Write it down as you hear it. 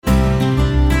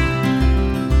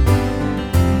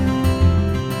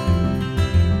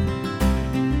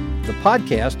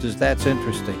podcast is That's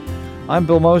Interesting. I'm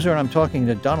Bill Moser, and I'm talking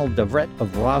to Donald DeVret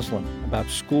of Roslyn about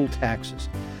school taxes.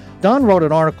 Don wrote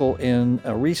an article in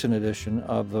a recent edition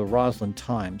of the Roslyn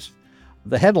Times.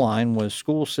 The headline was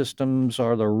 "School Systems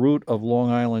Are the Root of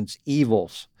Long Island's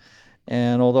Evils."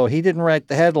 And although he didn't write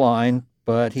the headline,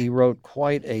 but he wrote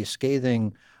quite a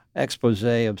scathing expose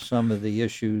of some of the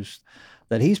issues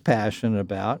that he's passionate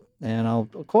about. And I'll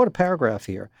quote a paragraph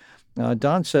here.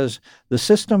 Don says, "The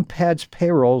system pads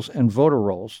payrolls and voter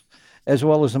rolls, as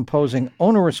well as imposing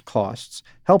onerous costs,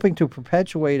 helping to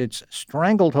perpetuate its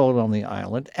stranglehold on the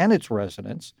island and its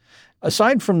residents.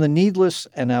 Aside from the needless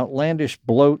and outlandish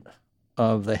bloat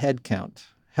of the headcount,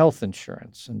 health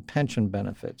insurance, and pension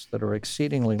benefits that are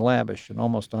exceedingly lavish and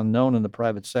almost unknown in the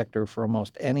private sector for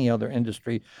almost any other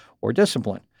industry or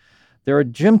discipline. There are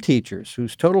gym teachers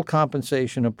whose total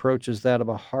compensation approaches that of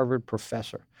a Harvard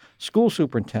professor. School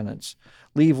superintendents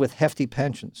leave with hefty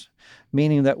pensions,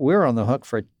 meaning that we're on the hook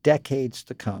for decades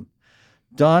to come."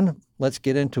 Don, let's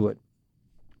get into it.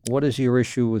 What is your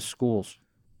issue with schools?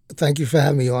 Thank you for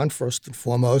having me on. First and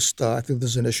foremost, I think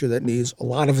there's an issue that needs a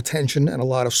lot of attention and a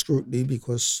lot of scrutiny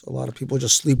because a lot of people are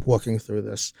just sleepwalking through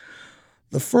this.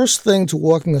 The first thing to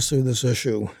walking us through this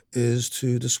issue is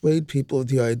to dissuade people of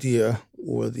the idea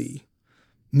or the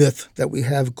myth that we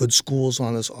have good schools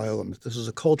on this island. This is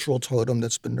a cultural totem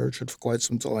that's been nurtured for quite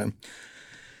some time.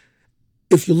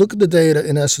 If you look at the data,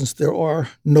 in essence, there are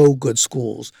no good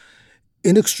schools.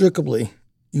 Inextricably,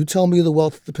 you tell me the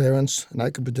wealth of the parents, and I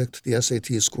can predict the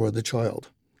SAT score of the child.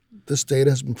 This data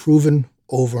has been proven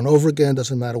over and over again.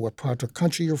 Doesn't matter what part of the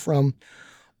country you're from.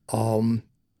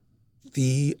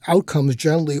 The outcomes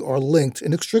generally are linked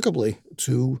inextricably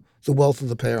to the wealth of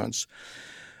the parents.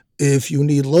 If you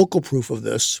need local proof of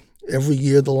this, every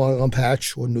year the Long Island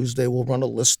Patch or Newsday will run a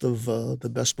list of the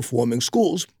best performing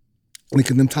schools,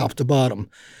 linking them top to bottom.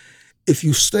 If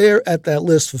you stare at that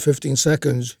list for 15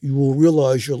 seconds, you will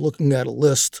realize you're looking at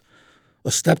a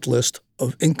stepped list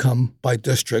of income by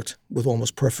district with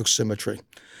almost perfect symmetry.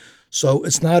 So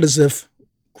it's not as if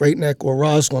Great Neck or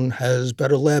Roslyn has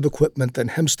better lab equipment than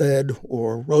Hempstead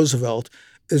or Roosevelt.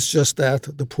 It's just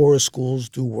that the poorest schools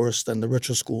do worse than the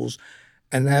richer schools.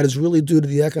 And that is really due to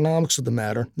the economics of the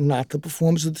matter, not the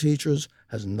performance of the teachers,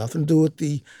 has nothing to do with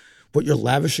what you're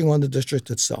lavishing on the district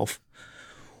itself.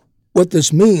 What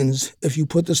this means, if you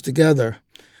put this together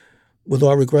with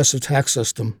our regressive tax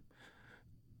system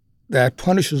that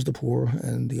punishes the poor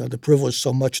and the underprivileged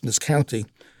so much in this county,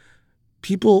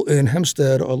 people in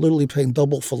Hempstead are literally paying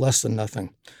double for less than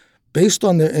nothing. Based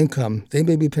on their income, they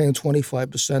may be paying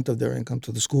 25% of their income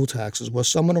to the school taxes, where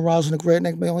someone in Roslyn and Great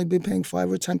Neck may only be paying 5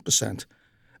 or 10%,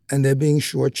 and they're being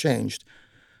shortchanged.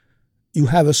 You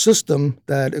have a system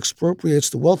that expropriates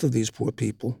the wealth of these poor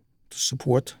people to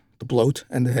support the bloat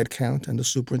and the headcount and the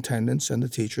superintendents and the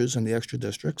teachers and the extra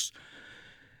districts.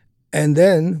 And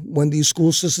then when these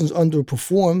school systems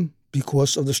underperform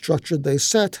because of the structure they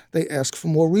set, they ask for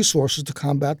more resources to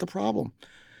combat the problem.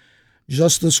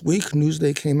 Just this week,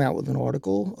 Newsday came out with an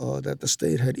article that the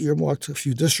state had earmarked a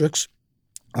few districts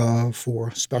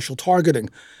for special targeting.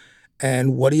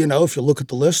 And what do you know? If you look at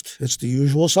the list, it's the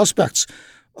usual suspects.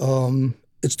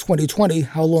 It's 2020.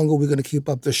 How long are we going to keep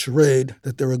up this charade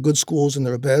that there are good schools and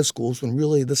there are bad schools when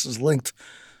really this is linked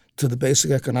to the basic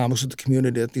economics of the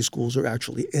community that these schools are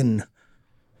actually in?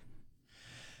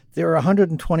 There are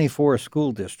 124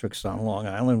 school districts on Long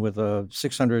Island with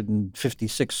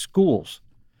 656 schools.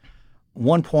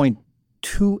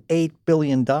 $1.28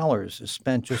 billion is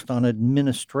spent just on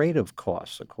administrative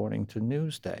costs, according to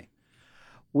Newsday.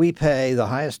 We pay the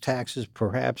highest taxes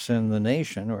perhaps in the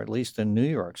nation, or at least in New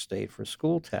York State, for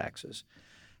school taxes.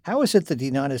 How is it that the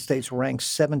United States ranks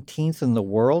 17th in the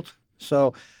world?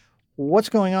 So what's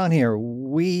going on here?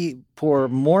 We pour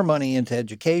more money into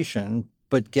education,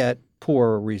 but get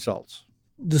poorer results.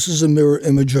 This is a mirror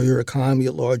image of your economy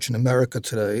at large in America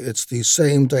today. It's the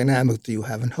same dynamic that you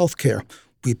have in healthcare.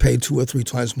 We pay 2 or 3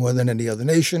 times more than any other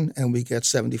nation, and we get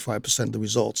 75% of the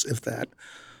results, if that.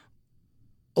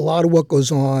 A lot of what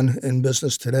goes on in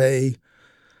business today,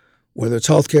 whether it's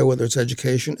healthcare, whether it's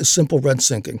education, is simple rent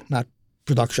sinking, not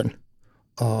production.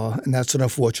 And that's an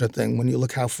unfortunate thing. When you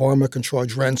look how pharma can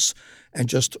charge rents and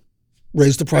just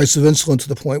raise the price of insulin to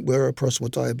the point where a person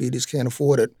with diabetes can't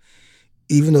afford it,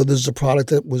 even though this is a product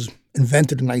that was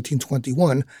invented in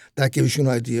 1921, that gives you an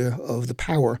idea of the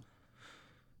power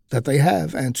that they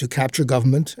have and to capture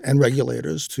government and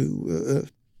regulators to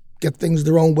get things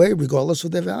their own way, regardless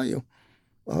of their value.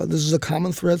 This is a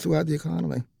common thread throughout the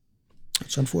economy.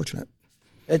 It's unfortunate.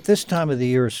 At this time of the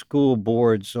year, school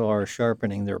boards are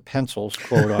sharpening their pencils,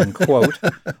 quote unquote,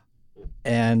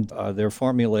 and they're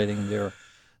formulating their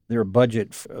their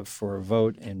budget for a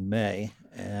vote in May,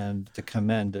 and to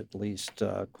commend at least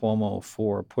Cuomo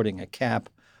for putting a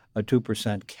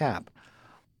 2% cap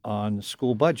on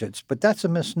school budgets. But that's a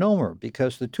misnomer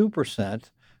because the 2%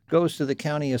 goes to the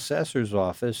county assessor's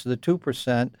office. The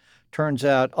 2% turns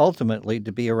out ultimately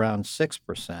to be around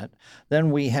 6%.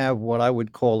 Then we have what I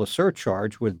would call a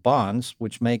surcharge with bonds,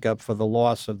 which make up for the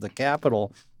loss of the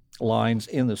capital lines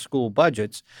in the school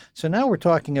budgets. So now we're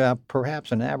talking about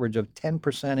perhaps an average of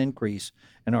 10% increase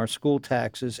in our school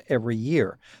taxes every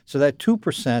year. So that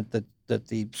 2% that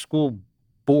the school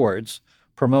boards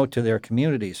promote to their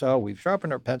communities, oh, we've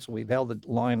sharpened our pencil, we've held the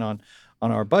line on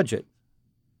our budget.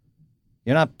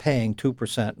 You're not paying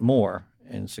 2% more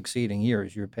in succeeding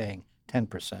years. You're paying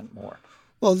 10% more.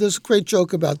 Well, there's a great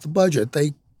joke about the budget.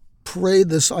 They parade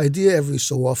this idea every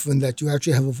so often that you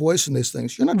actually have a voice in these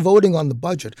things. You're not voting on the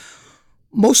budget.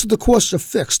 Most of the costs are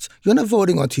fixed. You're not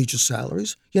voting on teachers'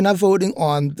 salaries. You're not voting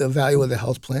on the value of the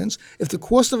health plans. If the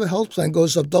cost of a health plan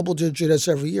goes up double digits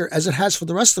every year, as it has for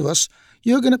the rest of us,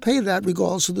 you're going to pay that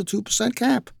regardless of the 2%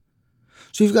 cap.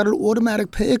 So you've got an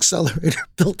automatic pay accelerator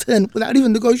built in without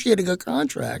even negotiating a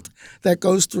contract that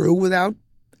goes through without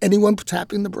anyone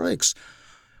tapping the brakes.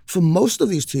 For most of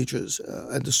these teachers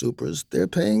and the supers, you're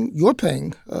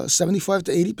paying 75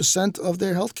 to 80% of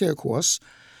their health care costs.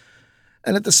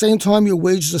 And at the same time, your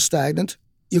wages are stagnant.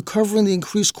 You're covering the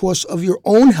increased costs of your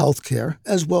own health care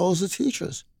as well as the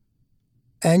teachers.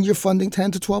 And you're funding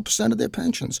 10 to 12% of their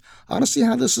pensions. I don't see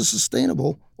how this is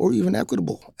sustainable or even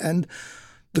equitable. And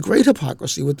the great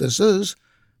hypocrisy with this is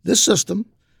this system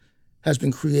has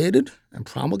been created and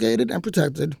promulgated and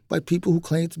protected by people who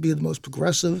claim to be the most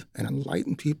progressive and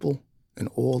enlightened people in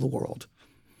all the world.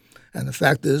 And the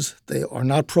fact is they are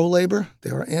not pro-labor,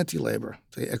 they are anti-labor.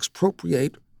 They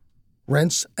expropriate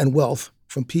rents and wealth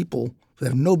from people who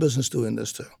have no business doing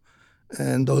this to.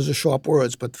 And those are sharp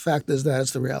words, but the fact is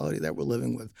that's the reality that we're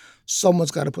living with.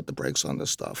 Someone's got to put the brakes on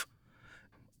this stuff.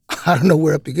 I don't know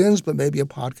where it begins, but maybe a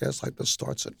podcast like this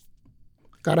starts it.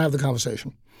 Got to have the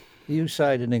conversation. You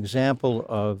cite an example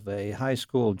of a high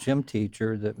school gym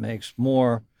teacher that makes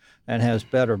more and has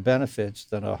better benefits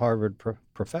than a Harvard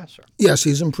professor. Yes,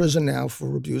 he's in prison now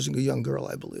for abusing a young girl,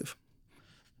 I believe.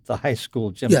 The high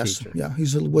school gym teacher. Yeah, he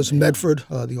was in Medford.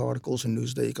 The article's in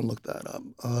Newsday. You can look that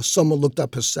up. Someone looked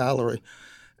up his salary,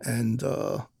 and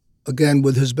again,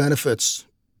 with his benefits,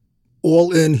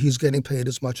 all in, he's getting paid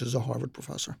as much as a Harvard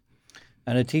professor.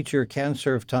 And a teacher can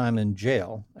serve time in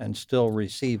jail and still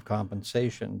receive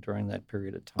compensation during that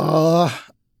period of time.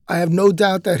 I have no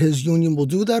doubt that his union will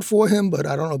do that for him, but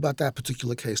I don't know about that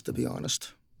particular case, to be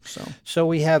honest. So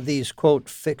we have these, quote,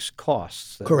 fixed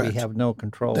costs that Correct. we have no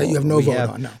control over. That you have no vote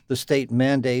on, no. The state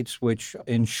mandates which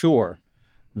ensure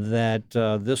that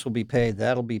this will be paid,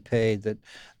 that'll be paid, that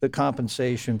the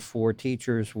compensation for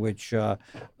teachers, which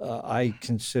I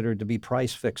consider to be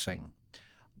price fixing.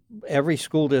 Every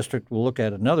school district will look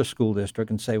at another school district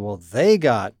and say, well, they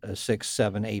got a 6,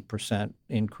 7, 8%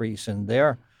 increase in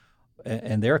their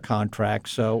contract,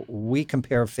 so we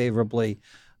compare favorably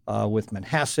with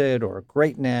Manhasset or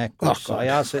Great Neck or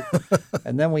Syosset.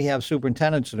 And then we have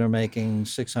superintendents that are making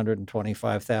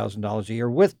 $625,000 a year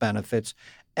with benefits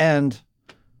and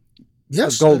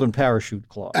a golden parachute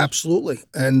clause. Absolutely.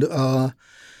 And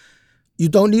you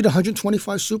don't need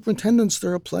 125 superintendents.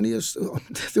 There are plenty of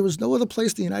 – there is no other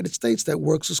place in the United States that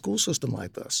works a school system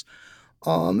like this.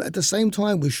 At the same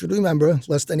time, we should remember,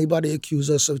 lest anybody accuse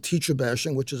us of teacher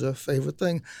bashing, which is a favorite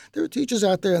thing, there are teachers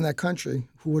out there in that country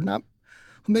who are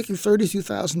making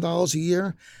 $32,000 a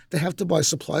year. They have to buy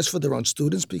supplies for their own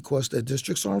students because their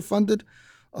districts aren't funded,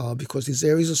 because these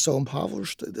areas are so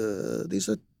impoverished. These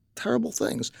are terrible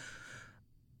things.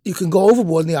 You can go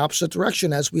overboard in the opposite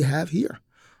direction as we have here.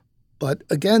 But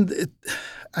again,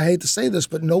 I hate to say this,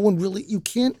 but no one really – you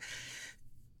can't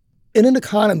 – in an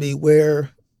economy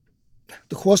where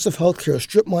the cost of health care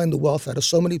strip mine the wealth out of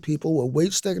so many people, where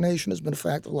wage stagnation has been a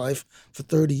fact of life for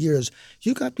 30 years,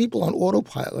 you got people on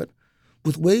autopilot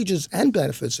with wages and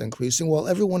benefits increasing while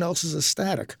everyone else is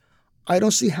ecstatic. I don't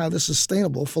see how this is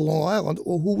sustainable for Long Island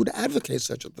or who would advocate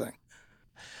such a thing.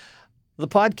 The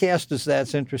podcast is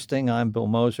That's Interesting. I'm Bill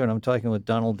Moser, and I'm talking with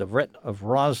Donald DeVret of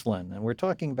Roslyn, and we're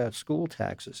talking about school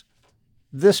taxes.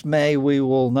 This May, we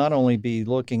will not only be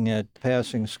looking at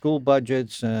passing school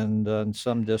budgets and in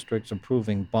some districts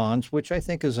approving bonds, which I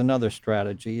think is another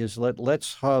strategy, is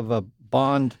let's have a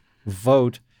bond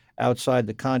vote outside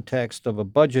the context of a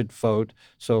budget vote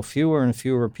so fewer and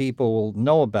fewer people will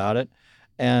know about it,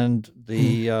 and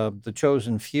the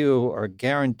chosen few are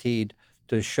guaranteed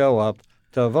to show up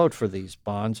vote for these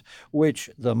bonds, which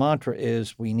the mantra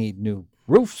is we need new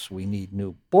roofs, we need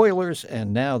new boilers,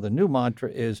 and now the new mantra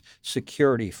is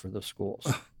security for the schools.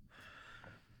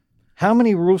 How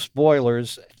many roofs,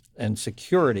 boilers, and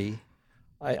security?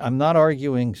 I'm not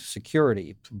arguing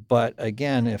security, but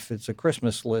again, if it's a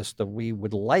Christmas list of we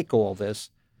would like all this,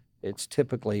 it's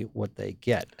typically what they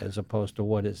get as opposed to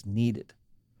what is needed.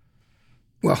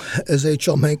 Well, as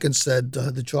H.L. Mencken said,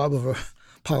 the job of a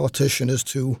politician is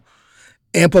to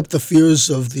amp up the fears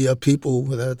of the people,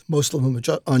 that most of them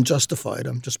are unjustified.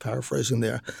 I'm just paraphrasing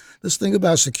there. This thing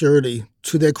about security,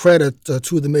 to their credit,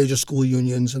 two of the major school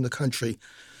unions in the country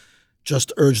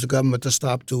just urged the government to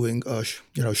stop doing,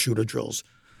 shooter drills.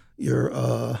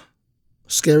 You're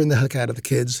scaring the heck out of the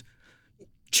kids.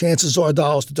 Chances are,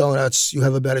 dollars to donuts, you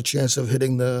have a better chance of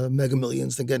hitting the mega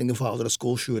millions than getting involved in a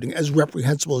school shooting. As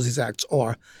reprehensible as these acts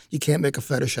are, you can't make a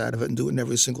fetish out of it and do it in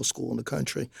every single school in the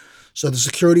country. So the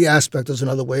security aspect is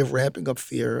another way of ramping up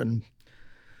fear, and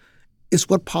it's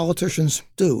what politicians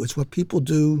do. It's what people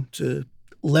do to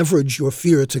leverage your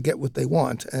fear to get what they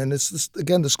want. And it's this,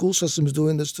 again, the school system is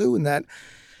doing this too, in that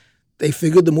they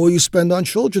figured the more you spend on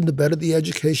children, the better the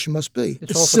education must be.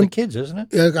 It's all for the kids, isn't it?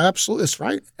 Yeah, absolutely. That's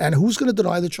right. And who's going to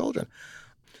deny the children?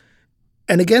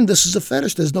 And again, this is a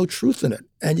fetish. There's no truth in it.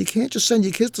 And you can't just send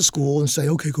your kids to school and say,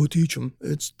 okay, go teach them.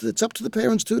 It's up to the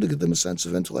parents, too, to give them a sense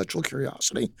of intellectual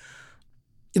curiosity.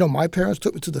 My parents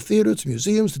took me to the theater, to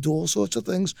museums, to do all sorts of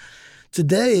things.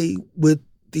 Today, with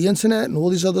the internet and all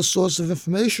these other sources of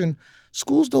information,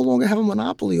 schools no longer have a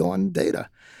monopoly on data.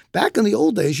 Back in the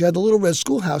old days, you had the Little Red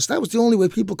Schoolhouse. That was the only way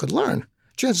people could learn.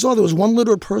 Chances are there was one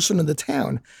literate person in the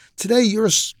town. Today, you're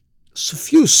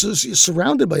suffused, you're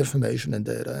surrounded by information and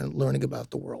data and learning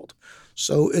about the world.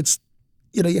 So it's,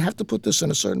 you have to put this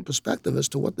in a certain perspective as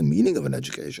to what the meaning of an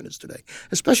education is today,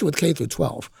 especially with K through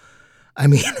 12. I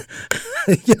mean,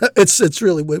 it's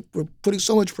really, we're putting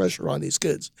so much pressure on these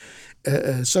kids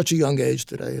at such a young age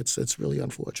today. It's really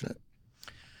unfortunate.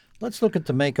 Let's look at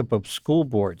the makeup of school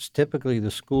boards. Typically, the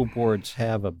school boards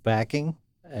have a backing,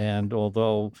 and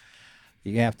although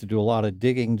you have to do a lot of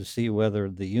digging to see whether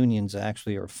the unions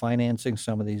actually are financing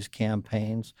some of these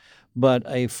campaigns, but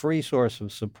a free source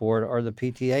of support are the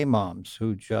PTA moms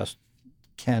who just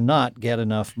cannot get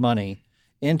enough money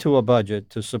into a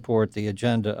budget to support the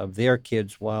agenda of their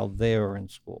kids while they are in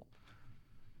school.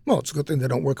 Well, it's a good thing they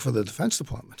don't work for the Defense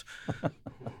Department.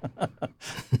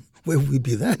 Where would we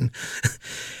be then?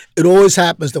 It always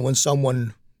happens that when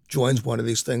someone joins one of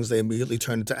these things, they immediately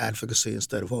turn into advocacy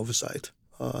instead of oversight.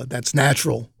 That's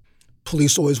natural.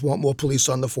 Police always want more police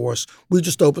on the force. We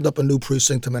just opened up a new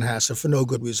precinct in Manhasset for no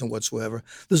good reason whatsoever.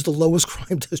 This is the lowest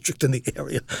crime district in the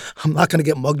area. I'm not going to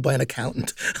get mugged by an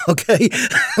accountant, okay?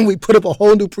 And we put up a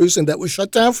whole new precinct that was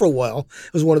shut down for a while.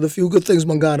 It was one of the few good things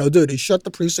Mangano did. He shut the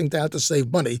precinct down to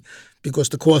save money because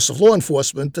the cost of law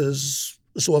enforcement is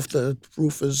off the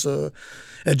roof as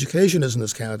education is in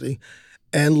this county.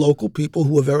 And local people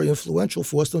who were very influential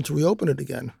forced them to reopen it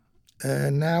again.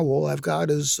 And now all I've got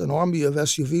is an army of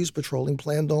SUVs patrolling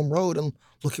Plandome Road and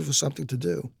looking for something to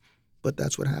do. But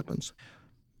that's what happens.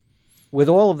 With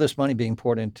all of this money being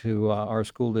poured into our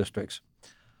school districts,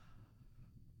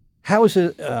 how is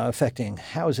it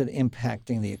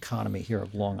impacting the economy here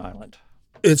of Long Island?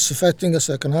 It's affecting us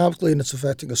economically and it's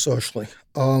affecting us socially.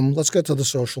 Let's get to the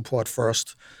social part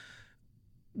first.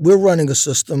 We're running a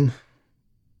system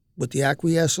with the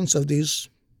acquiescence of these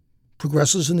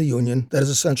progressives in the union that is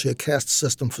essentially a caste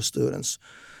system for students.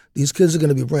 These kids are going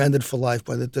to be branded for life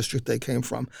by the district they came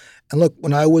from. And look,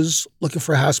 when I was looking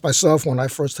for a house myself, when I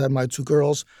first had my two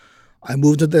girls, I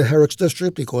moved to the Herrick's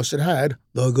district because it had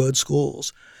the good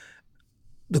schools.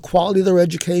 The quality of their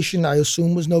education, I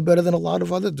assume, was no better than a lot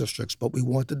of other districts, but we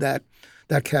wanted that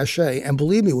cachet. And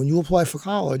believe me, when you apply for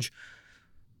college,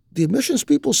 the admissions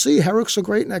people see Herrick's a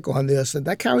great neck on this, and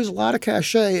that carries a lot of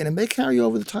cachet, and it may carry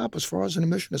over the top as far as an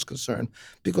admission is concerned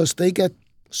because they get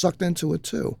sucked into it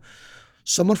too.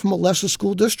 Someone from a lesser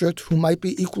school district who might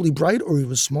be equally bright or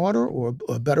even smarter or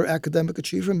a better academic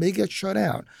achiever may get shut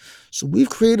out. So we've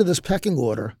created this pecking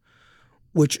order,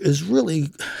 which is really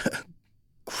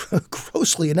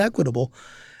grossly inequitable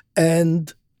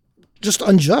and just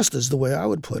unjust is the way I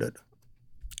would put it.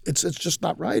 It's just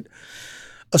not right.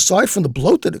 Aside from the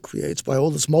bloat that it creates by all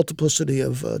this multiplicity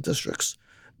of districts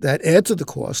that add to the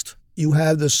cost, you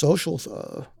have this social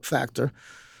factor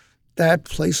that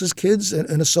places kids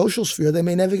in a social sphere they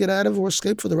may never get out of or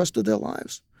escape for the rest of their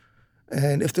lives.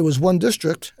 And if there was one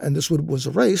district and this was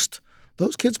erased,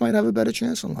 those kids might have a better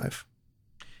chance in life.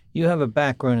 You have a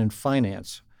background in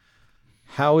finance.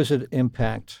 How does it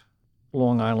impact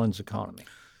Long Island's economy?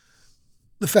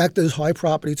 The fact is high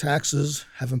property taxes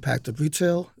have impacted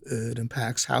retail, it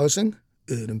impacts housing,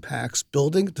 it impacts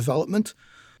building development.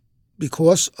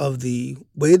 Because of the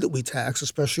way that we tax,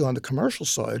 especially on the commercial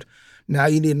side, now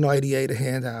you need an IDA to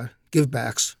hand out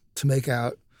givebacks to make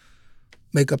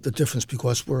up the difference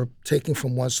because we're taking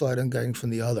from one side and getting from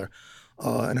the other.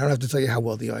 And I don't have to tell you how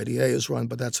well the IDA is run,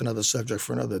 but that's another subject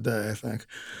for another day, I think.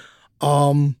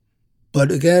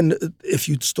 But again, if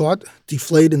you start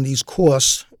deflating these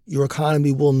costs, your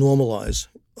economy will normalize.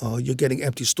 You're getting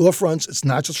empty storefronts. It's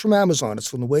not just from Amazon. It's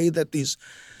from the way that these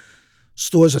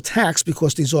stores are taxed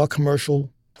because these are commercial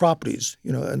properties.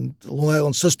 And the Long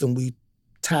Island system, we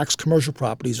tax commercial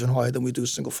properties even higher than we do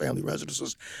single-family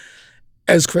residences.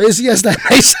 As crazy as that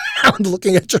may sound,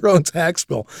 looking at your own tax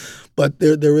bill, but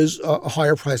there is a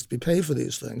higher price to be paid for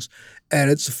these things. And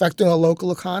it's affecting our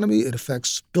local economy. It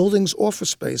affects buildings, office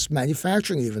space,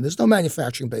 manufacturing even. There's no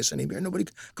manufacturing base anymore. Nobody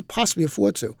could possibly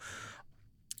afford to.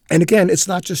 And again, it's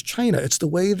not just China. It's the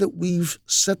way that we've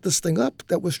set this thing up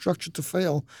that we're structured to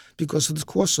fail because of the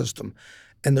cost system.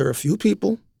 And there are a few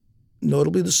people,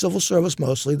 notably the civil service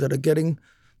mostly, that are getting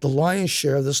the lion's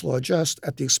share of this largesse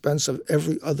at the expense of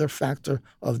every other factor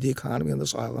of the economy on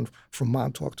this island, from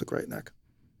Montauk to Great Neck.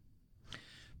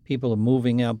 People are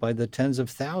moving out by the tens of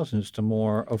thousands to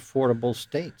more affordable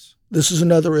states. This is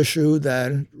another issue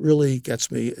that really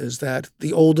gets me, is that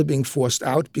the old are being forced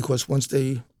out because once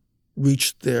they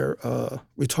reach their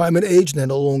retirement age and they're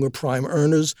no longer prime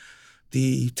earners,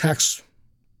 the tax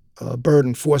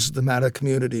burden forces them out of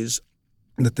communities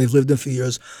that they've lived in for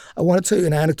years. I want to tell you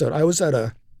an anecdote. I was at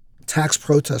a tax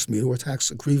protest meeting or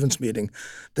tax grievance meeting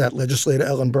that legislator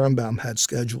Ellen Birnbaum had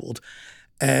scheduled.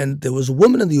 And there was a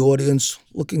woman in the audience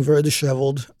looking very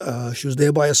disheveled. She was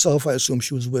there by herself. I assume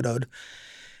she was widowed.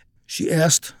 She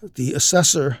asked the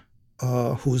assessor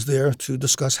who was there to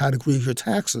discuss how to grieve your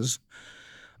taxes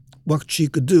what she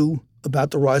could do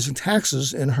about the rising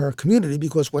taxes in her community,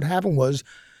 because what happened was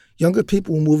younger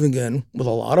people were moving in with a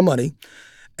lot of money,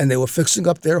 and they were fixing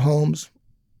up their homes,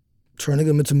 turning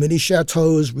them into mini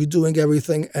chateaus, redoing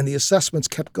everything, and the assessments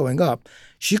kept going up.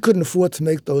 She couldn't afford to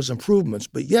make those improvements,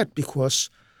 but yet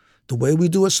because the way we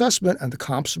do assessment and the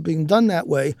comps are being done that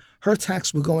way, her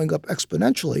taxes were going up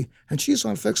exponentially, and she's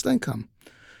on fixed income.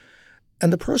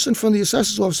 And the person from the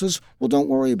assessor's office says, well, don't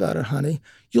worry about it, honey.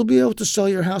 You'll be able to sell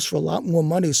your house for a lot more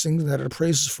money, seeing that it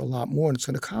appraises for a lot more and it's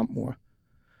going to comp more.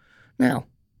 Now,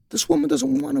 this woman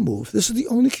doesn't want to move. This is the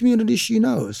only community she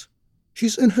knows.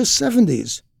 She's in her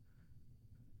 70s.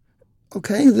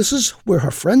 Okay, this is where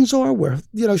her friends are, where,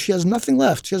 she has nothing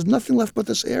left. She has nothing left but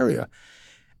this area.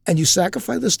 And you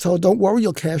sacrifice this, tell her, don't worry,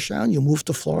 you'll cash out and you'll move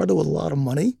to Florida with a lot of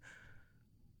money.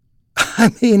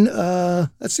 I mean,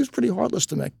 that seems pretty heartless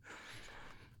to me.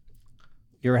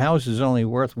 Your house is only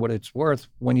worth what it's worth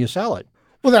when you sell it.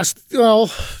 Well,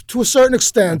 to a certain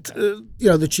extent,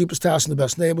 the cheapest house in the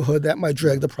best neighborhood, that might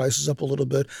drag the prices up a little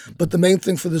bit. But the main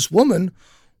thing for this woman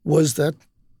was that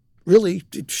really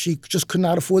she just could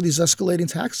not afford these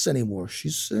escalating taxes anymore.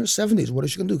 She's in her 70s. What is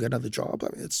she going to do, get another job?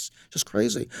 I mean, it's just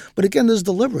crazy. But again, this is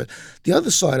deliberate. The other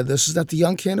side of this is that the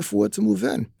young can't afford to move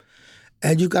in.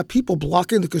 And you've got people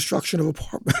blocking the construction of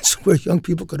apartments where young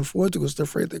people can afford to because they're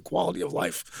afraid their quality of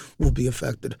life will be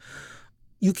affected.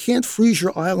 You can't freeze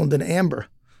your island in amber.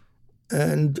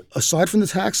 And aside from the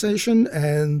taxation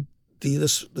and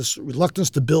this reluctance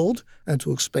to build and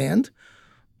to expand,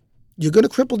 you're going to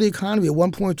cripple the economy at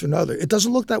one point or another. It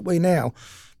doesn't look that way now,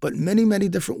 but many, many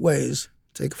different ways.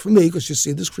 Take it from me, because you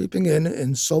see this creeping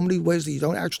in so many ways that you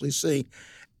don't actually see.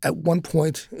 At one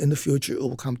point in the future, it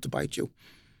will come to bite you.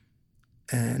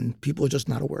 And people are just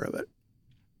not aware of it.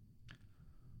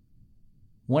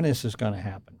 When is this going to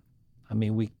happen? I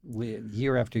mean, we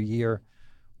year after year,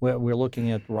 we're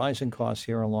looking at rising costs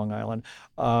here on Long Island.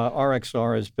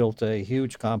 RXR has built a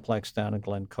huge complex down in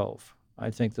Glen Cove.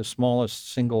 I think the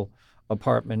smallest single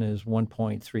apartment is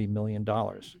 $1.3 million.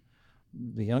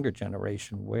 The younger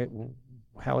generation,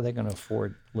 how are they going to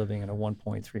afford living in a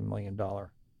 $1.3 million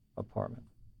apartment?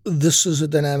 This is a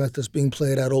dynamic that's being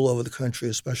played out all over the country,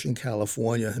 especially in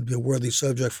California. It'd be a worthy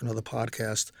subject for another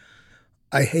podcast.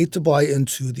 I hate to buy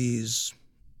into these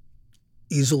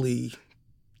easily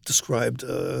described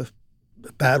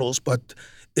battles, but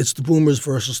it's the boomers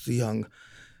versus the young.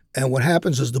 And what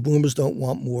happens is the boomers don't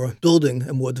want more building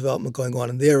and more development going on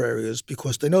in their areas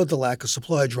because they know the lack of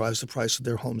supply drives the price of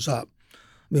their homes up. I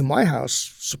mean, my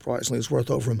house, surprisingly, is worth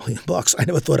over $1 million. I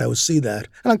never thought I would see that,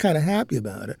 and I'm kind of happy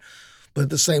about it. But at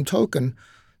the same token,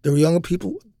 there are younger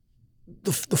people.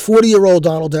 The 40-year-old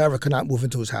Donald Dara cannot move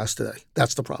into his house today.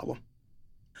 That's the problem.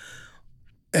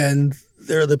 And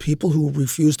there are the people who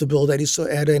refuse to build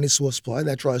add any source supply.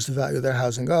 That drives the value of their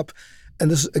housing up. And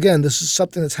this is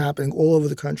something that's happening all over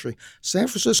the country. San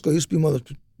Francisco used to be one of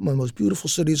the most beautiful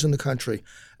cities in the country,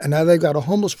 and now they've got a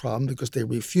homeless problem because they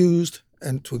refused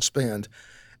to expand.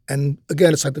 And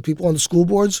again, it's like the people on the school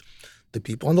boards, the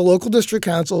people on the local district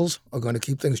councils are going to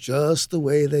keep things just the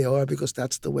way they are because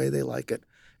that's the way they like it,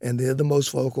 and they're the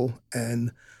most vocal.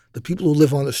 And the people who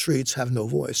live on the streets have no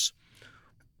voice.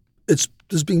 This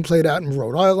is being played out in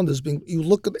Rhode Island. You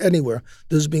look at anywhere,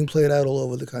 this is being played out all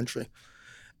over the country.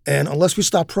 And unless we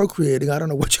stop procreating, I don't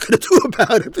know what you're going to do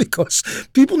about it because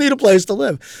people need a place to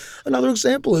live. Another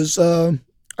example is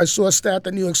I saw a stat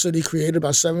that New York City created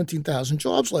about 17,000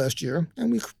 jobs last year,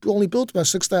 and we only built about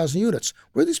 6,000 units.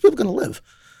 Where are these people going to live?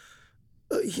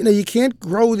 You can't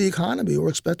grow the economy or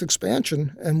expect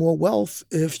expansion and more wealth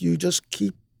if you just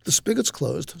keep the spigots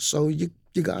closed. So you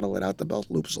got to let out the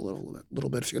belt loops a little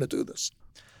bit if you're going to do this.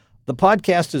 The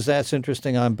podcast is That's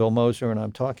Interesting. I'm Bill Moser, and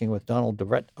I'm talking with Donald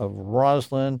DeVrett of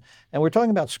Roslyn, and we're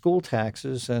talking about school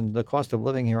taxes and the cost of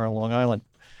living here on Long Island.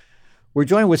 We're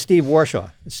joined with Steve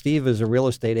Warshaw. Steve is a real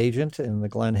estate agent in the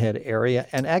Glen Head area,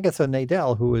 and Agatha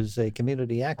Nadel, who is a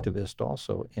community activist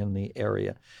also in the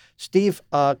area. Steve,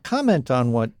 comment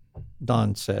on what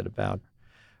Don said about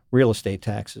real estate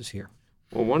taxes here.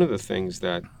 Well, one of the things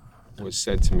that was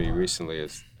said to me recently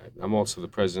is I'm also the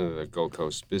president of the Gold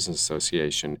Coast Business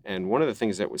Association, and one of the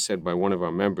things that was said by one of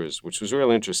our members, which was real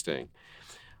interesting,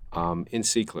 in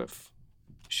Seacliff,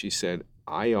 she said,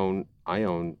 "I own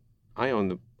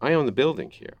the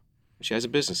building here." She has a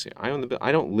business here.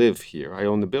 I don't live here. I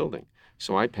own the building,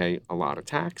 so I pay a lot of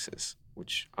taxes,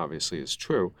 which obviously is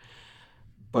true.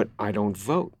 But I don't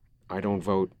vote. I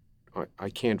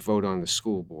can't vote on the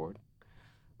school board.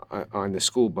 On the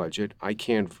school budget. I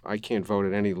can't vote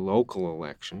at any local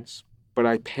elections, but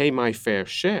I pay my fair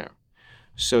share.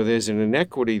 So there's an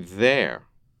inequity there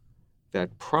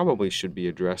that probably should be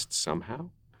addressed somehow.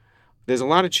 There's a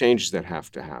lot of changes that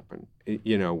have to happen,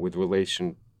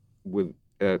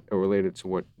 related to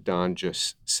what Don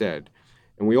just said.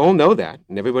 And we all know that,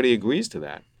 and everybody agrees to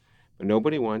that, but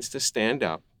nobody wants to stand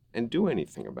up and do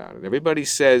anything about it. Everybody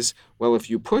says, well, if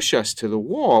you push us to the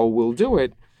wall, we'll do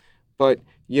it. But,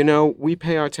 we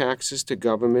pay our taxes to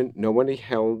government. Nobody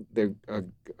held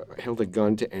a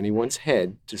gun to anyone's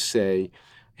head to say,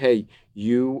 hey,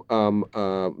 you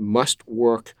must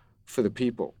work for the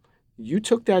people. You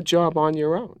took that job on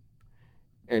your own.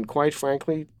 And quite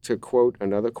frankly, to quote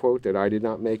another quote that I did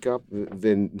not make up,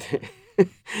 the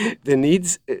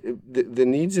needs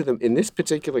of the, in this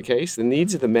particular case, the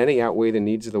needs of the many outweigh the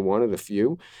needs of the one or the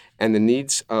few, and the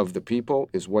needs of the people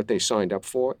is what they signed up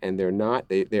for, and they're not.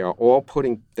 They are all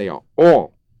putting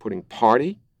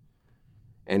party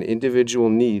and individual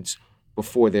needs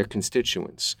before their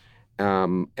constituents.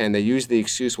 And they use the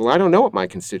excuse, well, I don't know what my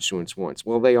constituents want.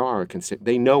 Well, they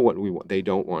know what we want. They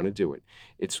don't want to do it.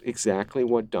 It's exactly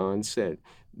what Don said.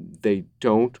 They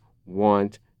don't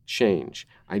want change.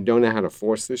 I don't know how to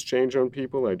force this change on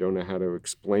people. I don't know how to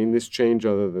explain this change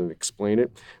other than explain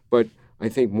it. But I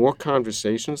think more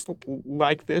conversations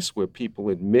like this where people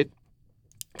admit,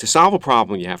 to solve a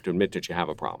problem, you have to admit that you have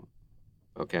a problem.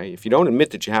 Okay? If you don't admit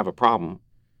that you have a problem,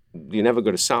 you're never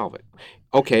going to solve it.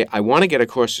 Okay, I want to get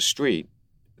across the street.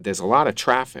 There's a lot of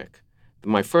traffic.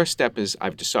 My first step is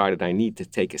I've decided I need to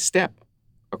take a step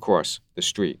across the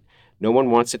street. No one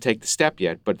wants to take the step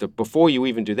yet, but before you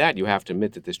even do that, you have to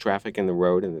admit that there's traffic in the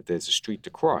road and that there's a street to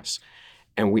cross.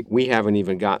 And we haven't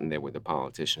even gotten there with the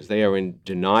politicians. They are in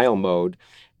denial mode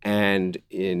and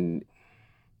in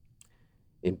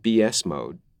BS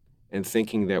mode and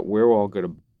thinking that we're all going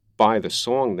to buy the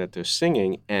song that they're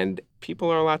singing, and people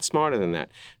are a lot smarter than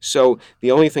that. So the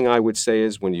only thing I would say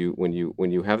is when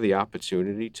you have the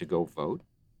opportunity to go vote,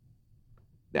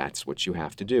 that's what you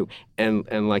have to do.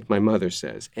 And like my mother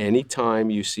says,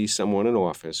 anytime you see someone in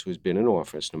office who's been in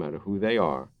office, no matter who they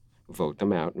are, vote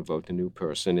them out and vote the new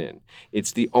person in.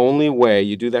 It's the only way.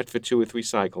 You do that for 2 or 3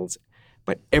 cycles,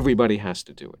 but everybody has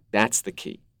to do it. That's the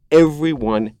key.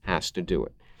 Everyone has to do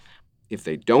it. If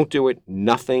they don't do it,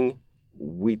 nothing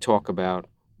we talk about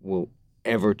will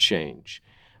ever change,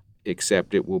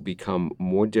 except it will become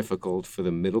more difficult for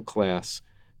the middle class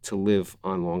to live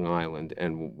on Long Island,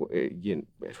 and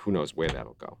who knows where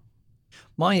that'll go.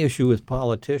 My issue with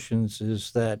politicians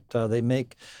is that they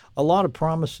make a lot of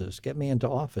promises, get me into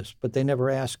office, but they never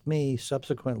ask me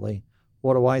subsequently,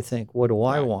 what do I think? What do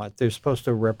I want? They're supposed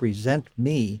to represent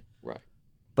me, right?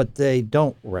 But they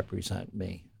don't represent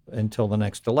me until the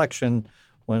next election,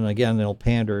 when, again, they'll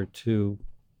pander to...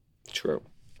 True.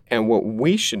 And what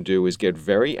we should do is get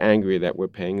very angry that we're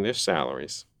paying their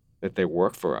salaries, that they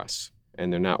work for us,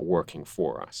 and they're not working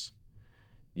for us.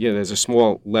 there's a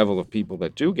small level of people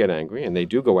that do get angry and they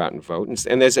do go out and vote.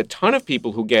 And there's a ton of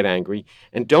people who get angry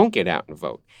and don't get out and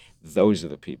vote. Those are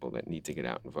the people that need to get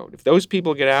out and vote. If those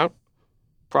people get out,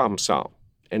 problem solved.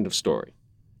 End of story.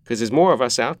 Because there's more of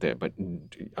us out there. But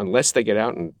unless they get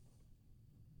out and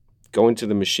go into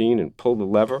the machine and pull the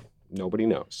lever, nobody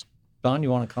knows. Don,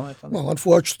 you want to comment on that? Well,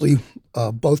 unfortunately,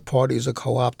 both parties are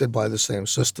co-opted by the same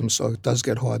system, so it does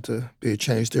get hard to be a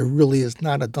change. There really is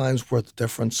not a dime's worth of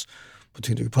difference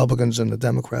between the Republicans and the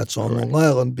Democrats on Long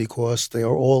Island because they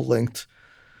are all linked.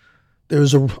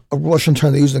 There's a Russian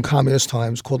term they used in communist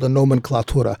times called a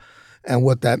nomenklatura, and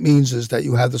what that means is that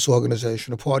you have this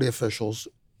organization of party officials.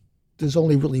 There's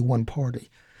only really one party.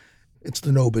 It's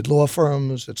the no bid law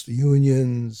firms, it's the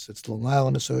unions, it's the Long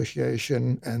Island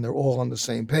Association, and they're all on the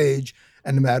same page.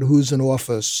 And no matter who's in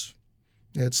office,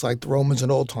 it's like the Romans in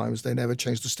old times. They never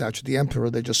changed the statue of the emperor.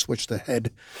 They just switched the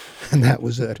head, and that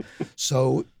was it.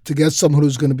 So to get someone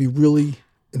who's going to be really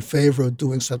in favor of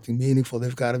doing something meaningful,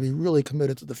 they've got to be really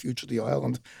committed to the future of the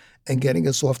island and getting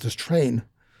us off this train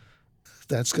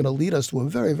that's going to lead us to a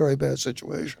very, very bad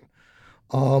situation.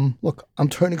 Look, I'm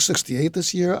turning 68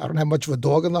 this year. I don't have much of a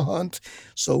dog in the hunt.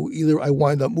 So either I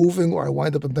wind up moving or I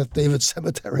wind up in Beth David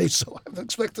Cemetery. So I don't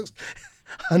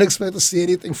expect to see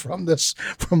anything from this,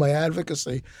 from my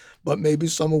advocacy. But maybe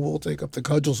someone will take up the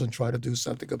cudgels and try to do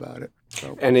something about it.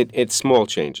 So. And it's small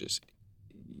changes.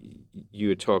 You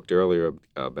had talked earlier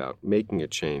about making a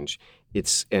change.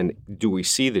 And do we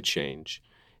see the change?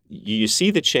 You see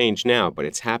the change now, but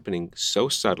it's happening so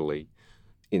subtly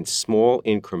in small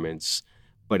increments.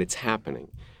 But it's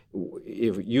happening.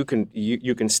 If you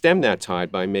can stem that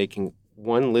tide by making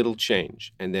one little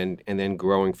change and then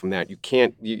growing from that.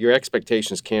 Your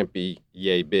expectations can't be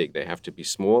yay big. They have to be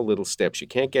small little steps. You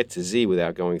can't get to Z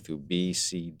without going through B,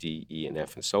 C, D, E, and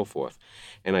F, and so forth.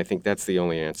 And I think that's the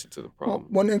only answer to the problem.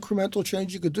 Well, one incremental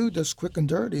change you could do, just quick and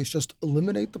dirty, is just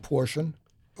eliminate the portion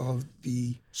of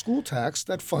the school tax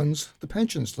that funds the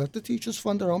pensions. Let the teachers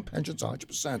fund their own pensions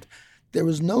 100%. There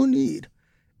is no need,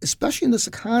 especially in this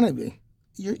economy.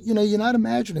 You're not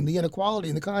imagining the inequality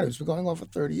in the economy. It's been going on for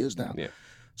 30 years now. Yeah.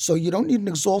 So you don't need an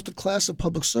exalted class of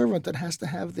public servant that has to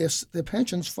have their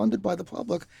pensions funded by the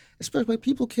public, especially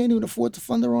people who can't even afford to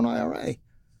fund their own IRA.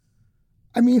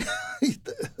 I mean,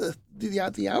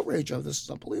 the outrage of this is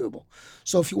unbelievable.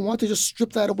 So if you want to just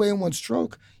strip that away in one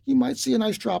stroke, you might see a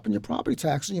nice drop in your property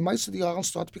tax, and you might see the island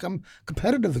start to become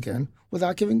competitive again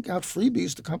without giving out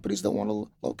freebies to companies that want to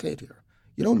locate here.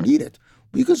 You don't need it.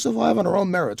 We can survive on our own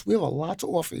merits. We have a lot to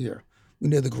offer here. We're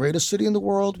near the greatest city in the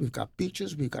world. We've got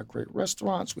beaches. We've got great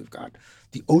restaurants. We've got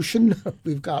the ocean.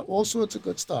 We've got all sorts of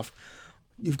good stuff.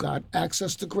 You've got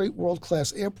access to great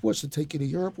world-class airports to take you to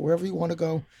Europe, wherever you want to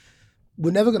go.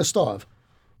 We're never going to starve.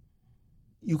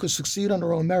 You could succeed on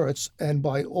our own merits and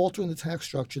by altering the tax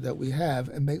structure that we have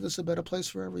and make this a better place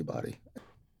for everybody.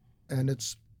 And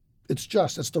it's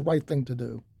the right thing to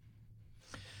do.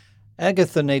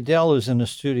 Agatha Nadel is in the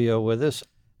studio with us.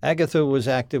 Agatha was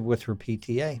active with her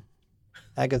PTA.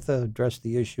 Agatha addressed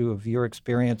the issue of your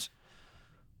experience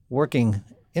working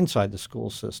inside the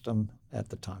school system at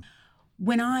the time.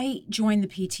 When I joined the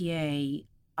PTA,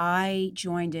 I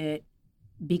joined it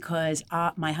because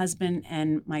my husband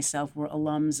and myself were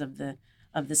alums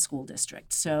of the school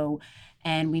district. So,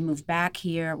 and we moved back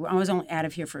here. I was only out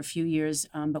of here for a few years,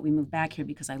 but we moved back here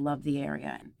because I loved the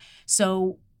area.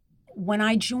 So when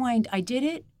I joined, I did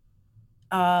it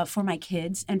for my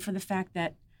kids and for the fact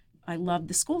that I loved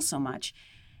the school so much.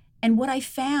 And what I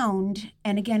found,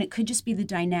 and again, it could just be the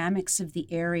dynamics of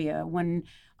the area. When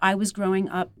I was growing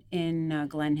up in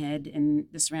Glen Head and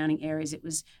the surrounding areas, it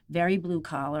was very blue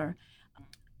collar.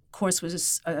 Of course,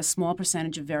 was a small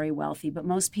percentage of very wealthy, but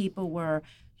most people were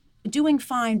doing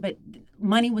fine, but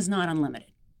money was not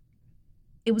unlimited.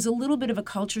 It was a little bit of a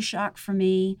culture shock for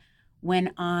me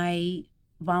when I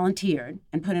volunteered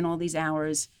and put in all these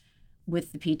hours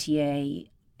with the PTA.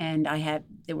 And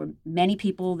there were many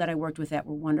people that I worked with that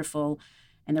were wonderful,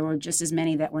 and there were just as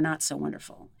many that were not so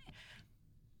wonderful.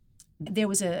 There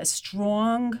was a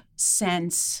strong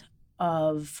sense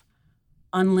of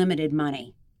unlimited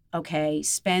money. Okay,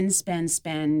 spend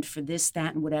for this,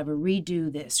 that, and whatever.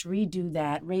 Redo this, redo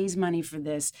that, raise money for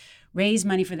this, raise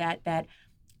money for that. That,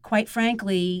 quite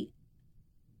frankly,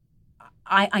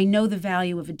 I know the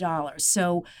value of $1.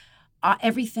 So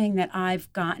everything that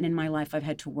I've gotten in my life, I've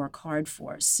had to work hard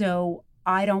for. So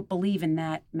I don't believe in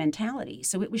that mentality.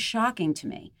 So it was shocking to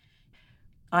me.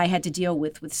 I had to deal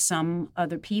with some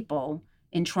other people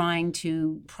in trying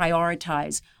to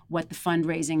prioritize what the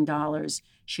fundraising dollars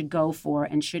should go for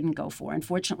and shouldn't go for.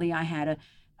 Unfortunately, I had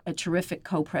a terrific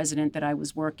co-president that I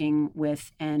was working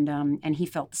with, and he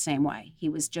felt the same way. He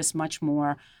was just much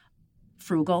more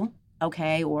frugal,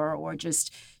 okay, or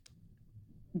just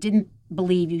didn't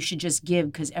believe you should just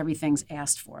give because everything's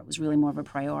asked for. It was really more of a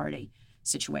priority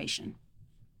situation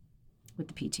with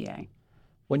the PTA.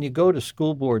 When you go to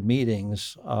school board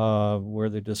meetings where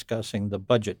they're discussing the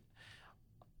budget,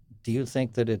 do you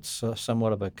think that it's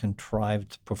somewhat of a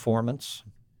contrived performance?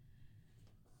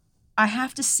 I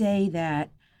have to say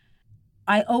that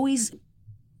I always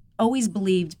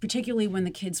believed, particularly when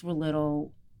the kids were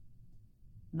little,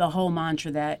 the whole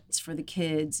mantra that it's for the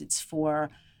kids, it's for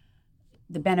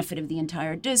the benefit of the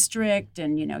entire district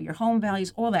and, your home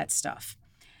values, all that stuff.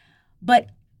 But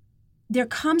there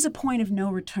comes a point of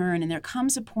no return, and there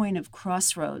comes a point of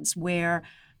crossroads where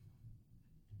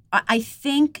I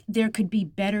think there could be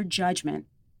better judgment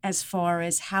as far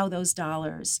as how those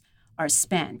dollars are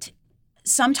spent.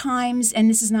 Sometimes, and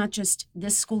this is not just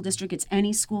this school district, it's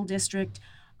any school district,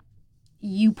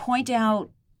 you point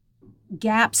out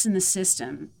gaps in the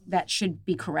system that should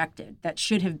be corrected, that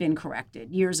should have been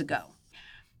corrected years ago.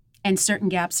 And certain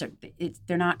gaps,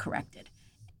 they're not corrected.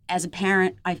 As a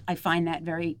parent, I find that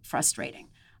very frustrating.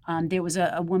 There was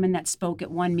a woman that spoke at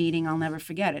one meeting, I'll never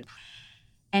forget it.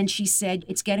 And she said,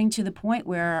 it's getting to the point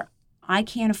where I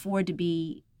can't afford to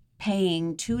be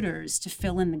paying tutors to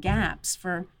fill in the gaps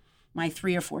for my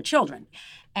 3 or 4 children.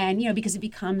 And, because it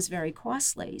becomes very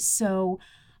costly. So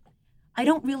I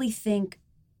don't really think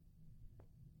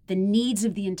the needs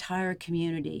of the entire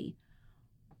community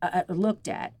are looked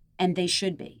at, and they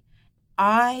should be.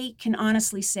 I can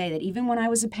honestly say that even when I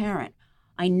was a parent,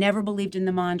 I never believed in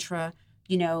the mantra,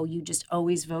 you just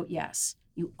always vote yes.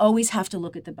 You always have to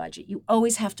look at the budget. You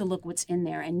always have to look what's in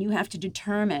there, and you have to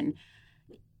determine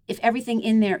if everything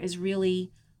in there is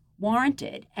really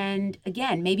warranted. And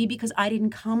again, maybe because I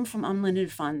didn't come from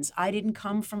unlimited funds, I didn't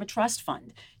come from a trust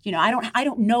fund. I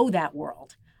don't know that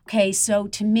world. Okay, so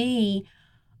to me,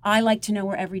 I like to know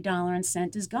where every dollar and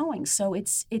cent is going. So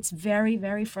it's very,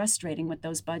 very frustrating with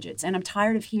those budgets. And I'm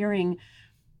tired of hearing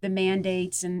the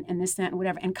mandates and this, that, and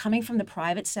whatever. And coming from the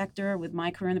private sector, with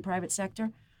my career in the private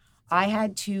sector, I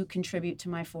had to contribute to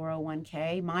my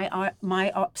 401k,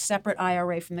 my separate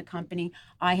IRA from the company,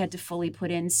 I had to fully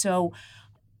put in. So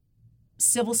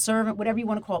civil servant, whatever you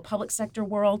want to call it, public sector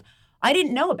world, I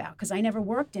didn't know about because I never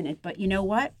worked in it. But you know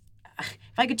what? If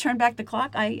I could turn back the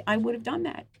clock, I would have done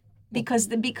that. Because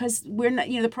we're not,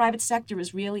 the private sector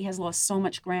has lost so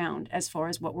much ground as far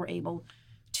as what we're able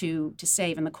to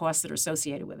save and the costs that are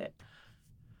associated with it.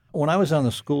 When I was on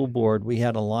the school board, we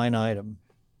had a line item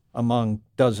among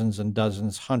dozens and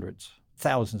dozens, hundreds,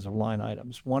 thousands of line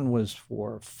items. One was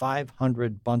for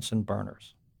 500 Bunsen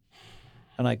burners.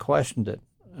 And I questioned it,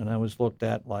 and I was looked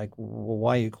at like, well,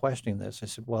 why are you questioning this? I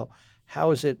said, well,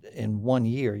 how is it in 1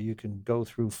 year you can go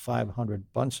through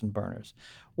 500 Bunsen burners?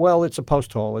 Well, it's a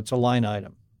post hole. It's a line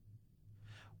item.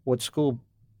 What school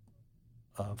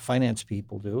finance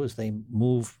people do is they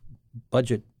move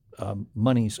budget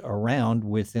monies around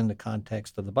within the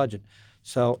context of the budget.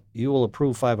 So you will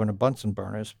approve 500 Bunsen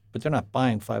burners, but they're not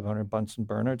buying 500 Bunsen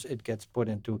burners. It gets put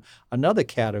into another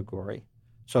category.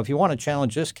 So if you want to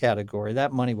challenge this category,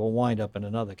 that money will wind up in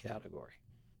another category.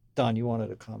 Don, you wanted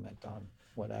to comment on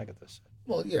what Agatha said.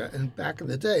 Well, yeah, and back in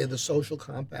the day, the social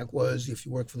compact was if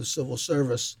you worked for the civil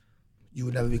service, you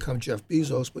would never become Jeff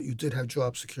Bezos, but you did have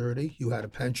job security, you had a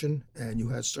pension, and you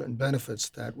had certain benefits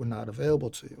that were not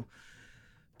available to you.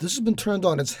 This has been turned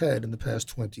on its head in the past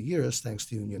 20 years thanks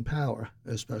to union power,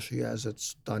 especially as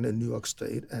it's done in New York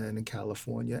State and in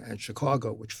California and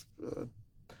Chicago, which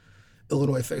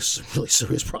Illinois faces some really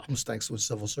serious problems thanks to its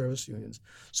civil service unions.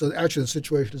 So actually the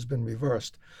situation has been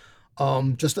reversed.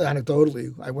 Just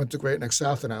anecdotally, I went to Great Neck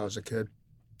South when I was a kid,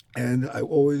 and I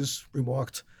always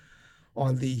remarked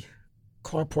on the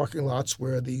car parking lots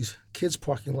where the kids'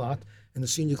 parking lot in the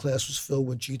senior class was filled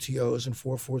with GTOs and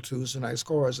 442s and nice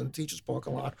cars, and the teachers'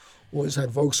 parking lot always had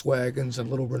Volkswagens and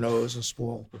little Renaults and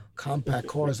small compact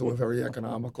cars that were very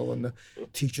economical, and the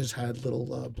teachers had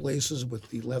little blazers with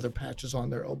the leather patches on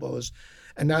their elbows.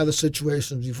 And now the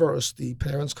situation is reversed. The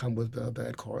parents come with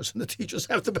bad cars, and the teachers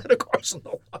have the better cars in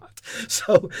the lot.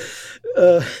 So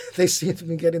they seem to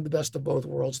be getting the best of both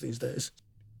worlds these days.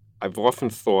 I've often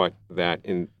thought that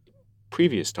in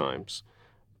previous times,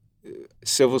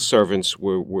 civil servants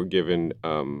were given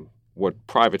what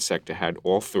private sector had,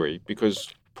 all three,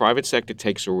 because private sector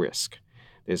takes a risk.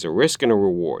 There's a risk and a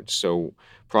reward. So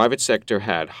private sector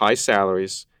had high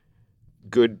salaries,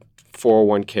 good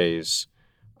 401ks,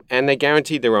 and they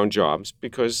guaranteed their own jobs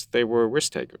because they were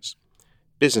risk takers,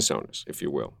 business owners, if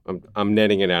you will. I'm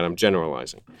netting it out. I'm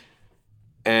generalizing.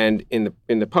 And in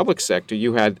the public sector,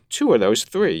 you had two of those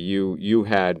three. You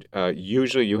had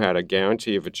usually you had a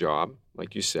guarantee of a job,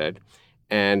 like you said,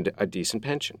 and a decent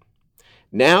pension.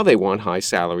 Now they want high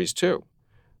salaries too.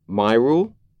 My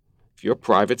rule: if you're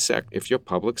if you're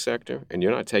public sector, and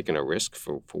you're not taking a risk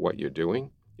for what you're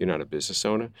doing, you're not a business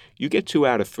owner. You get 2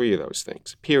 out of 3 of those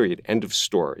things. Period. End of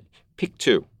story. Pick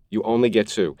 2. You only get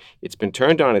 2. It's been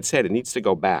turned on its head. It needs to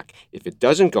go back. If it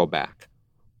doesn't go back,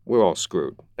 we're all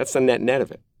screwed. That's the net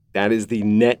of it. That is the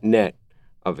net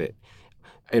of it.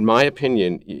 In my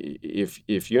opinion,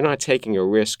 if you're not taking a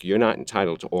risk, you're not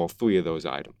entitled to all 3 of those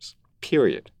items.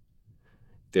 Period.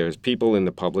 There's people in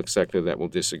the public sector that will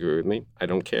disagree with me. I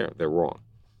don't care. They're wrong.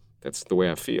 That's the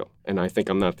way I feel. And I think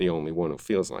I'm not the only one who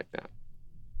feels like that.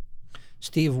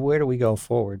 Steve, where do we go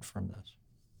forward from this?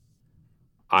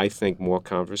 I think more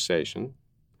conversation,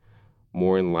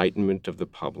 more enlightenment of the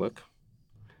public.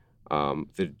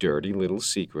 The dirty little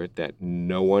secret that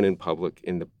no one in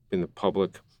the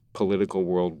public political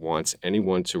world wants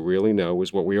anyone to really know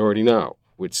is what we already know.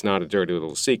 It's not a dirty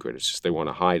little secret. It's just they want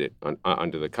to hide it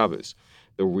under the covers.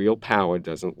 The real power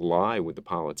doesn't lie with the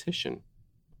politician,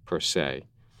 per se.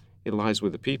 It lies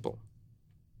with the people.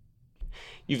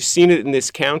 You've seen it in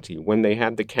this county when they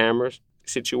had the camera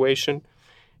situation.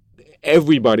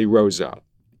 Everybody rose up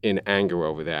in anger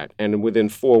over that, and within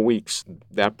 4 weeks,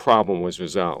 that problem was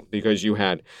resolved because you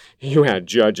had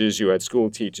judges, you had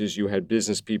school teachers, you had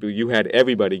business people, you had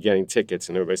everybody getting tickets,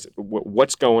 and everybody said,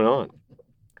 "What's going on?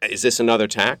 Is this another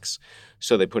tax?"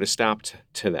 So they put a stop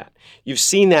to that. You've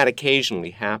seen that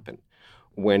occasionally happen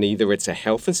when either it's a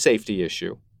health and safety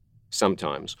issue,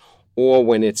 sometimes, or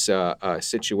when it's a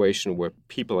situation where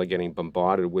people are getting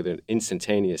bombarded with an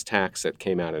instantaneous tax that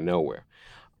came out of nowhere.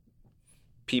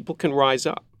 People can rise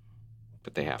up,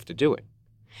 but they have to do it.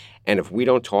 And if we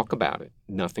don't talk about it,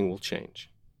 nothing will change.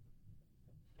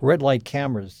 Red light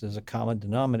cameras is a common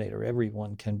denominator.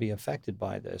 Everyone can be affected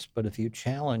by this. But if you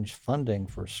challenge funding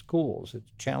for schools,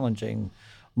 it's challenging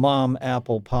mom,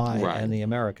 apple pie, Right. and the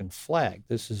American flag.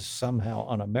 This is somehow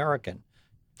un-American.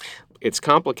 It's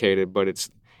complicated, but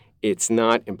it's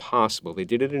not impossible. They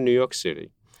did it in New York City.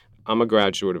 I'm a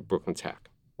graduate of Brooklyn Tech,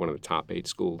 one of the top 8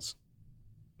 schools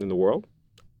in the world.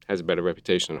 Has a better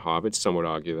reputation than Harvard. Some would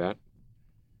argue that.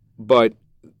 But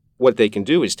what they can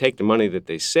do is take the money that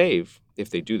they save, if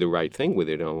they do the right thing with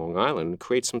it on Long Island, and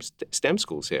create some STEM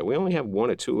schools here. We only have 1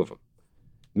 or 2 of them,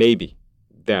 maybe,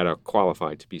 that are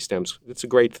qualified to be STEM schools. It's a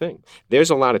great thing. There's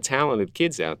a lot of talented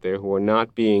kids out there who are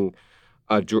not being,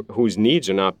 whose needs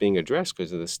are not being addressed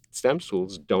because the STEM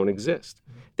schools don't exist.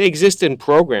 They exist in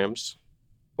programs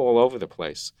all over the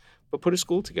place, but put a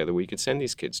school together where you could send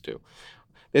these kids to.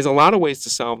 There's a lot of ways to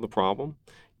solve the problem.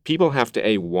 People have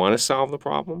to, want to solve the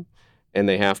problem, and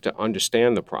they have to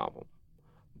understand the problem.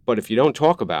 But if you don't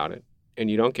talk about it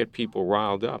and you don't get people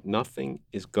riled up, nothing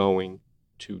is going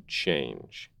to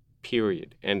change.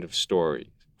 Period. End of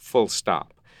story. Full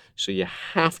stop. So you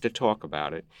have to talk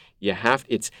about it.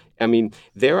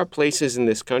 There are places in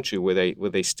this country where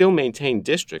they still maintain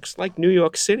districts, like New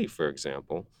York City, for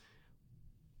example,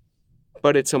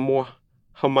 but it's a more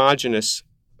homogeneous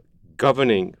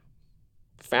governing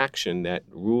faction that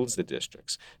rules the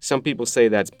districts. Some people say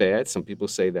that's bad. Some people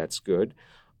say that's good.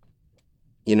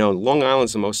 Long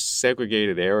Island's the most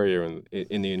segregated area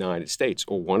in the United States,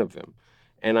 or one of them.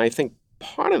 And I think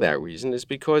part of that reason is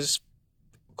because,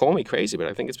 call me crazy, but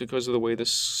I think it's because of the way the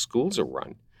schools are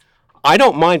run. I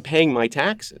don't mind paying my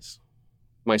taxes,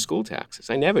 my school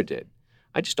taxes. I never did.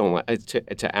 I just don't like,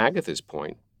 to Agatha's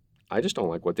point, I just don't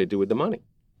like what they do with the money.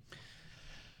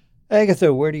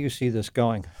 Agatha, where do you see this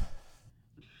going?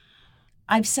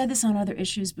 I've said this on other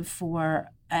issues before,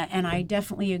 and I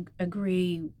definitely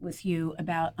agree with you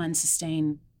about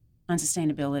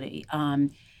unsustainability.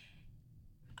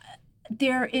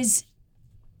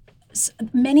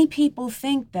 Many people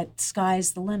think that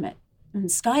sky's the limit. And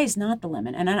sky is not the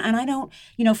limit. And I don't,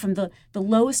 from the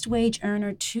lowest wage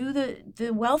earner to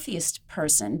the wealthiest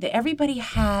person, everybody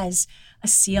has a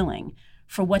ceiling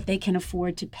for what they can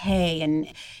afford to pay.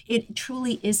 And it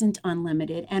truly isn't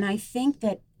unlimited. And I think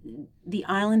that the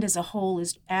island as a whole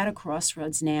is at a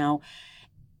crossroads now.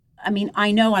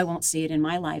 I know I won't see it in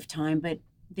my lifetime, but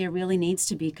there really needs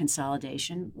to be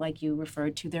consolidation, like you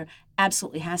referred to. There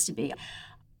absolutely has to be.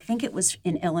 I think it was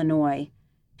in Illinois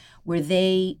where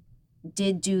they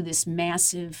did do this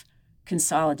massive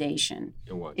consolidation.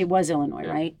 It was Illinois,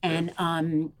 yeah. Right? Yeah.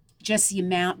 And just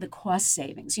the cost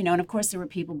savings, and of course there were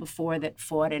people before that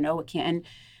fought and it can't,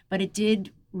 but it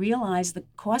did realize the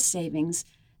cost savings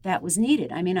that was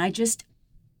needed. I just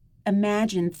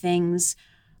imagine things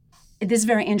This is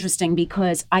very interesting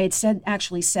because I had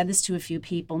actually said this to a few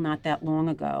people not that long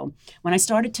ago when I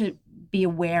started to be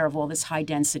aware of all this high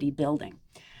density building.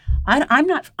 I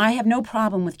have no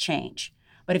problem with change,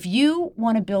 but if you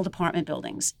want to build apartment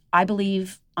buildings, I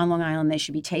believe on Long Island they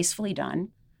should be tastefully done.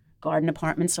 Garden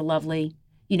apartments are lovely.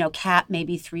 Cap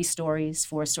maybe 3 stories,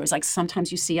 4 stories. Like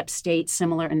sometimes you see upstate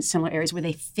in similar areas where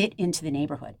they fit into the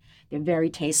neighborhood. They're very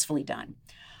tastefully done.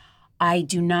 I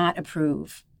do not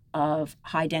approve of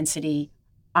high density,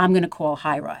 I'm going to call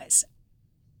high rise.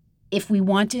 If we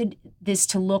wanted this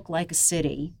to look like a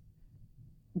city,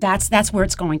 that's where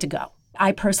it's going to go.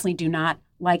 I personally do not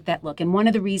like that look. And one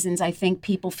of the reasons I think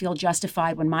people feel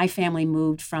justified when my family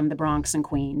moved from the Bronx and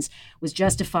Queens was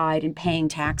justified in paying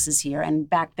taxes here. And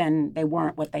back then they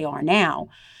weren't what they are now.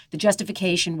 The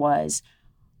justification was,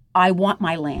 I want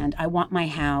my land, I want my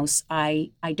house, I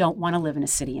don't want to live in a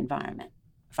city environment.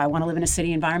 If I want to live in a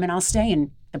city environment, I'll stay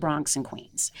in the Bronx and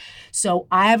Queens. So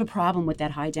I have a problem with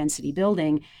that high density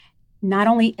building, not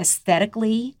only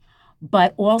aesthetically,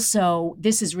 but also,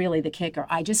 this is really the kicker.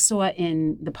 I just saw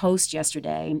in the Post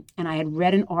yesterday, and I had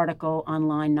read an article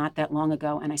online not that long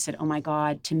ago, and I said, oh my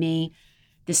God, to me,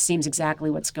 this seems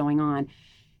exactly what's going on.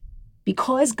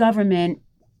 Because government,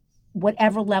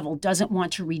 whatever level, doesn't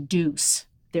want to reduce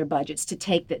their budgets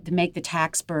to make the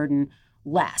tax burden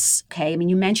less, okay? I mean,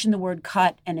 you mentioned the word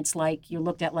cut, and it's like you're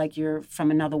looked at like you're from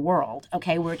another world,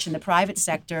 okay? Which in the private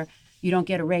sector, you don't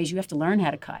get a raise, you have to learn how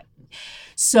to cut.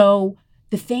 So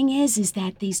the thing is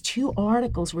that these 2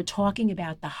 articles were talking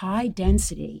about the high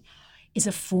density is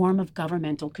a form of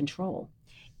governmental control.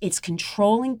 It's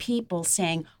controlling people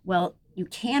saying, well, you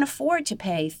can't afford to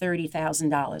pay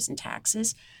 $30,000 in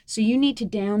taxes, so you need to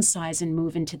downsize and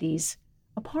move into these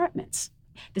apartments.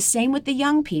 The same with the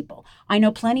young people. I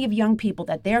know plenty of young people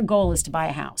that their goal is to buy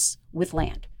a house with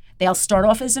land. They'll start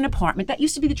off as an apartment. That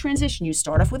used to be the transition. You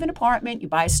start off with an apartment, you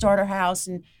buy a starter house,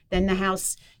 and then the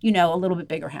house, a little bit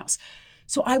bigger house.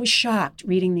 So I was shocked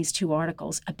reading these 2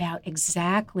 articles about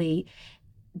exactly,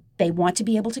 they want to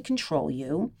be able to control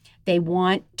you. They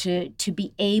want to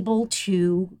be able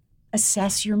to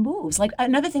assess your moves. Like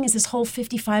another thing is this whole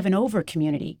 55 and over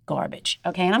community garbage,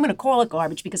 okay? And I'm going to call it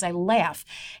garbage because I laugh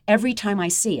every time I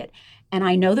see it. And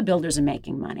I know the builders are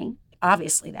making money,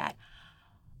 obviously that.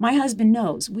 My husband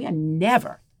knows we are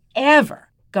never, ever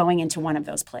going into one of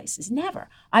those places, never.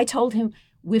 I told him,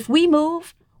 if we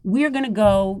move, we're going to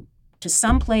go to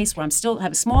some place where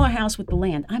have a smaller house with the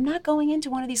land. I'm not going into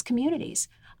one of these communities.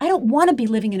 I don't want to be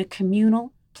living in a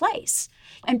communal place.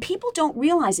 And people don't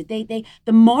realize it.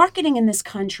 The marketing in this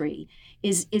country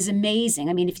is amazing.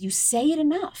 I mean, if you say it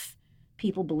enough,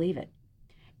 people believe it.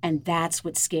 And that's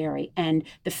what's scary. And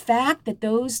the fact that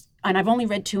and I've only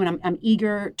read 2 and I'm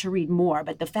eager to read more,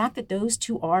 but the fact that those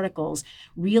 2 articles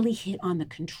really hit on the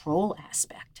control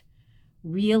aspect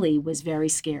really was very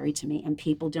scary to me, and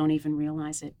people don't even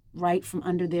realize it right from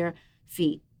under their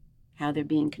feet, how they're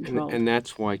being controlled. And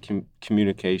that's why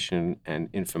communication and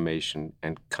information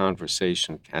and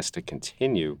conversation has to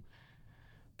continue,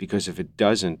 because if it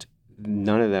doesn't,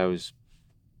 none of those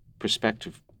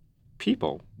prospective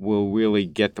people will really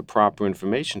get the proper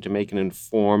information to make an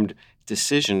informed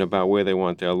decision about where they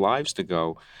want their lives to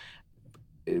go.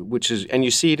 Which is, and you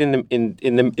see it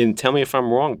in tell me if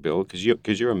I'm wrong, Bill, because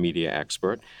you're a media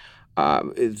expert.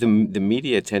 The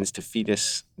media tends to feed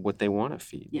us what they want to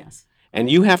feed. Yes.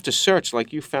 And you have to search,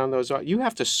 like you found those. You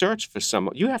have to search for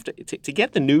you have to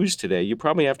get the news today. You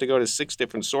probably have to go to 6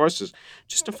 different sources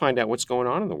just to find out what's going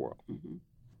on in the world. Mm-hmm.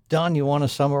 Don, you want to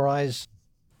summarize?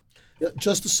 Yeah,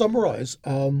 just to summarize,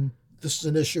 this is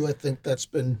an issue I think that's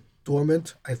been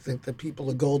dormant. I think that people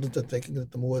are gold into thinking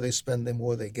that the more they spend, the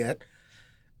more they get.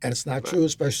 And it's not true,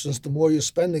 especially since the more you're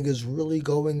spending is really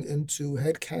going into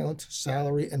headcount,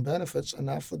 salary, and benefits, and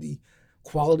not for the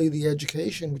quality of the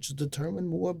education, which is determined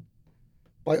more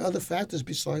by other factors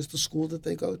besides the school that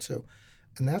they go to.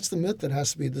 And that's the myth that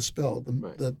has to be dispelled.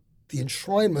 The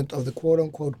enshrinement of the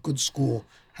quote-unquote good school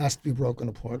has to be broken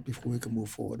apart before we can move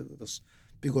forward with this,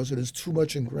 because it is too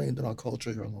much ingrained in our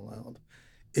culture here on Long Island.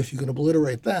 If you can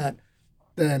obliterate that,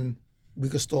 then we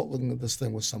can start looking at this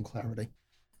thing with some clarity.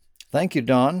 Thank you,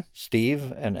 Don,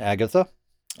 Steve, and Agatha.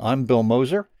 I'm Bill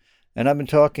Moser, and I've been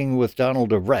talking with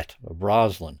Donald DeVrett of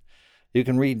Roslyn. You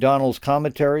can read Donald's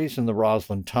commentaries in the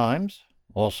Roslyn Times.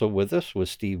 Also with us was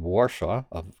Steve Warshaw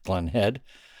of Glen Head.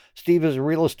 Steve is a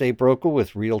real estate broker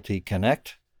with Realty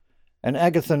Connect. And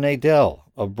Agatha Nadell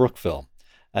of Brookville.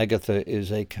 Agatha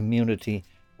is a community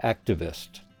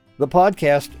activist. The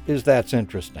podcast is That's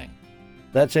Interesting.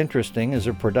 That's Interesting is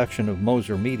a production of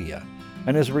Moser Media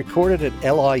and is recorded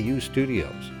at LIU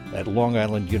Studios at Long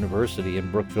Island University in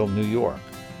Brookville, New York.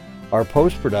 Our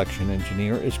post-production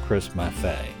engineer is Chris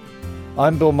Maffei.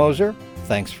 I'm Bill Moser.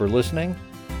 Thanks for listening,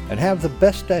 and have the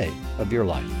best day of your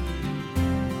life.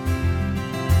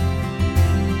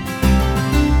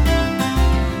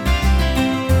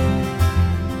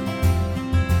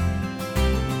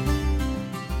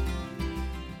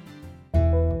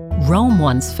 Rome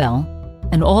once fell,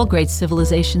 and all great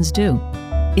civilizations do.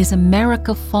 Is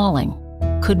America falling?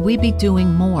 Could we be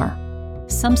doing more?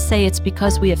 Some say it's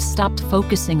because we have stopped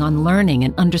focusing on learning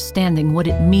and understanding what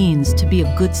it means to be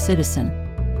a good citizen.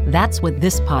 That's what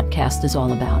this podcast is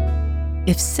all about.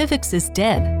 If civics is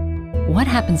dead, what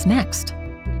happens next?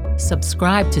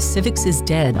 Subscribe to Civics is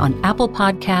Dead on Apple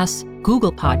Podcasts,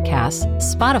 Google Podcasts,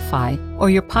 Spotify, or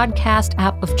your podcast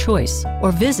app of choice,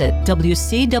 or visit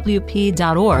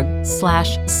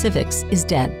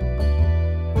wcwp.org/civicsisdead.